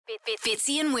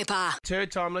Fitzy and Wippa.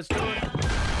 Third time, let's do it.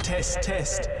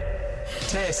 Test.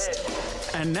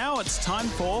 And now it's time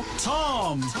for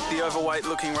Tom. The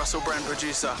overweight-looking Russell Brand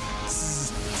producer.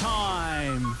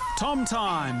 Time. Tom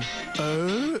time.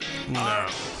 No.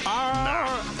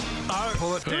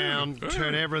 Pull it down,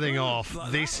 turn everything off.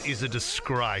 This is a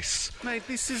disgrace. Mate,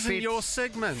 this isn't your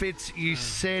segment. Fitz, you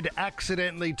said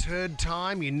accidentally turd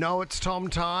time. You know it's Tom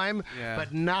time. Yeah.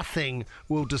 But nothing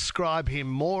will describe him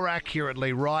more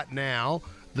accurately right now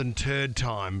than turd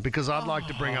time, because I'd like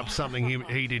to bring up something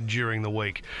he did during the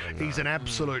week. He's an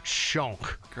absolute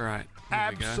shonk. Great.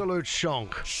 Absolute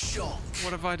shonk.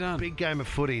 What have I done? Big game of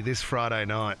footy this Friday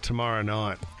night, tomorrow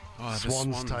night. Oh, the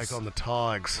Swans take on the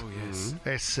Tigers. Oh, yes.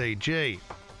 SCG.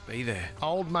 Be there.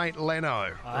 Old mate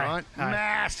Lenno, right?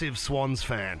 Massive Swans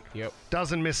fan. Yep.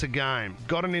 Doesn't miss a game.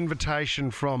 Got an invitation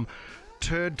from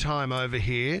Turd Time over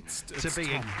here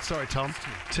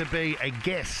to be a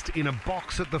guest in a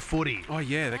box at the footy. Oh,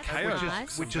 yeah, the chaos.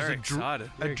 nice. Which is Very a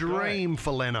excited. dream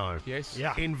for Lenno. Yes.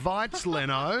 Yeah. Invites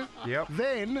Lenno, Yep.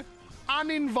 then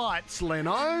uninvites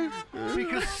Lenno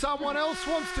because someone else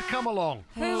wants to come along.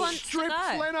 Who wants to Strips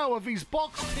go? Lenno of his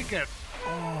box ticket.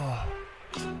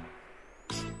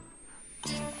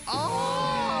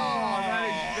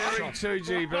 Very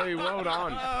 2GB. Well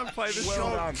done. Play the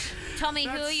Well done. Tommy,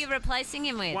 who are you replacing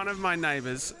him with? One of my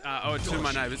neighbours, or two of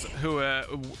my neighbours, who are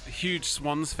huge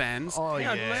Swans fans. Oh,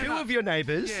 yeah. Two of your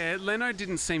neighbours. Yeah, Leno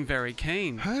didn't seem very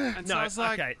keen. And so I was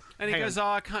like, okay, and he hang goes,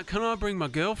 "Oh, can I bring my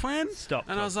girlfriend?" Stop,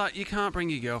 And I was like, "You can't bring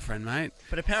your girlfriend, mate."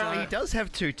 But apparently So- he does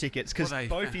have two tickets because Well, they-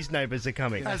 both his neighbours are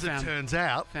coming. As it turns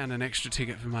out. Found an extra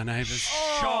ticket for my neighbours.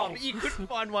 Oh, you couldn't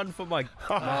find one for my...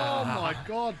 Oh, my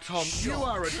God, Tom. You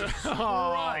are a disgrace.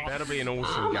 That'll be an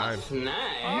awesome game.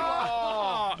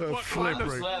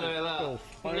 Slippery.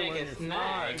 All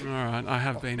right, I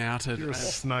have been outed. You're a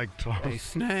as snake, Tom. a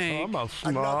snake. I'm a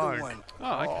snake. Oh, okay.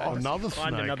 Oh, another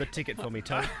Find snake. another ticket for me,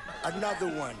 Tom.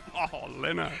 Oh,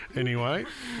 Leno. Anyway,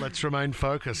 let's remain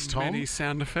focused, Tom. Many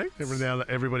sound effects. Now that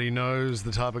everybody knows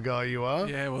the type of guy you are.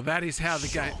 Yeah, well, that is how the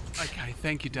game... Okay,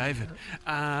 thank you, David.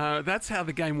 That's how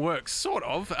the game works, sort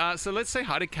of. So let's say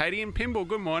hi to Katie and Pimble.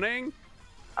 Good morning.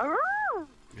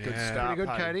 Good start.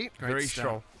 Pretty good, Katie. Very start.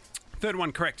 strong. Third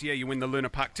one correct. Yeah, you win the Luna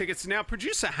Park tickets. Now,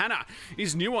 producer Hannah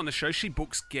is new on the show. She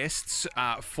books guests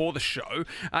for the show.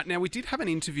 Now, we did have an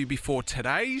interview before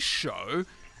today's show,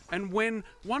 and when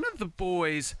one of the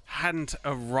boys hadn't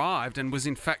arrived and was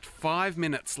in fact 5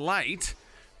 minutes late,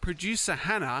 producer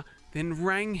Hannah then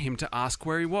rang him to ask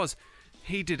where he was.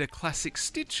 He did a classic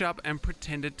stitch-up and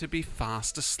pretended to be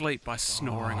fast asleep by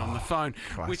snoring on the phone,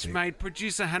 which made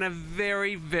producer Hannah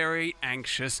very, very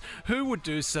anxious. Who would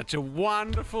do such a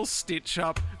wonderful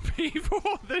stitch-up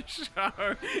before the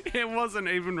show? It wasn't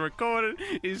even recorded.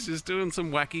 He's just doing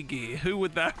some wacky gear. Who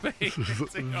would that be?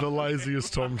 The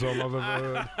laziest Tom I've ever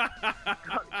heard.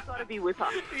 It's got to be Wippa.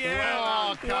 Yeah.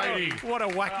 Oh, Katie. What a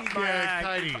wacky Yeah,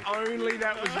 gag. Katie. Only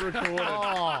that was recorded.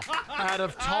 Oh, out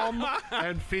of Tom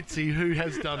and Fitzy, who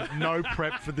has done no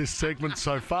prep for this segment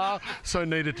so far, so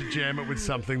needed to jam it with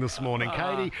something this morning.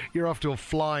 Katie, you're off to a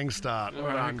flying start. All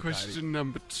right, question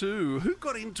number 2. Who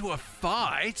got into a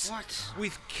fight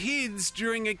with kids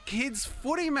during a kids'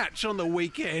 footy match on the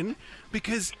weekend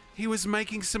because he was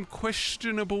making some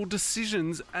questionable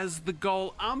decisions as the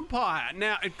goal umpire?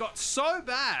 Now, it got so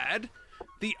bad,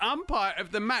 the umpire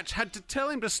of the match had to tell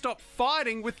him to stop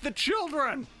fighting with the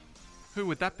children. Who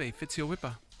would that be, Fitzy or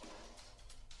Wippa?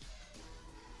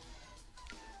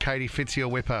 Katie, Fitzy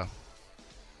or Wippa?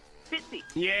 Fitzy.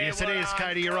 Yeah, Yes, it is,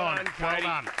 Katie. You're on. Well Katie.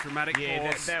 done. Dramatic Yeah,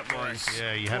 pause. that was.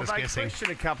 Yeah, you had us they guessing.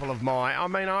 questioned a couple of my... I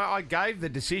mean, I gave the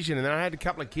decision, and then I had a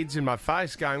couple of kids in my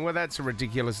face going, "Well, that's a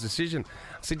ridiculous decision."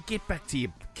 I said, "Get back to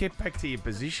your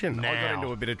position." I got Now.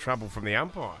 into a bit of trouble from the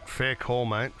umpire. Fair call,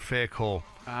 mate. Fair call.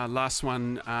 Last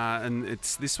one, and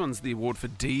this one's the award for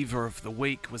Diva of the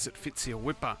Week. Was it Fitzy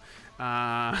or Wippa?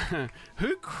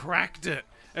 Who cracked it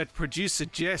at producer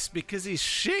Jess because his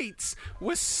sheets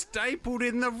were stapled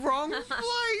in the wrong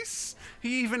place?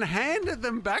 He even handed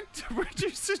them back to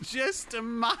producer Jess,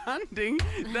 demanding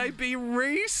they be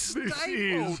restapled. This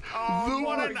is the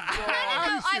what an worst.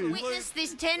 I witnessed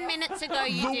this 10 minutes ago.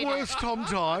 You The did worst Tom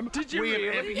time. Did you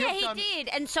really? Yeah, he did.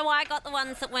 And so I got the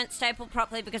ones that weren't stapled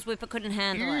properly because Wippa couldn't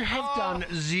handle You it. have done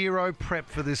zero prep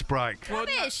for this break.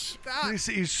 Rubbish. This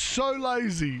is so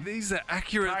lazy. These are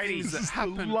accurate Katie, things that This is the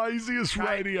happen. laziest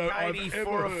radio Katie, I've ever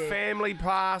for a heard. family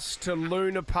pass to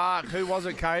Luna Park. Who was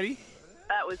it, Katie?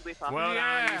 That was Wippa. Well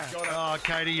Yeah. done. Oh,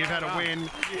 Katie, you've had a win.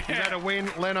 You've had a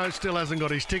win. Leno still hasn't got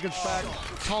his tickets back.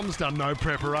 Tom's done no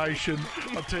preparation.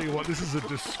 I'll tell you what, this is a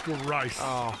disgrace.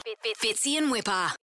 Fitzy and Wippa.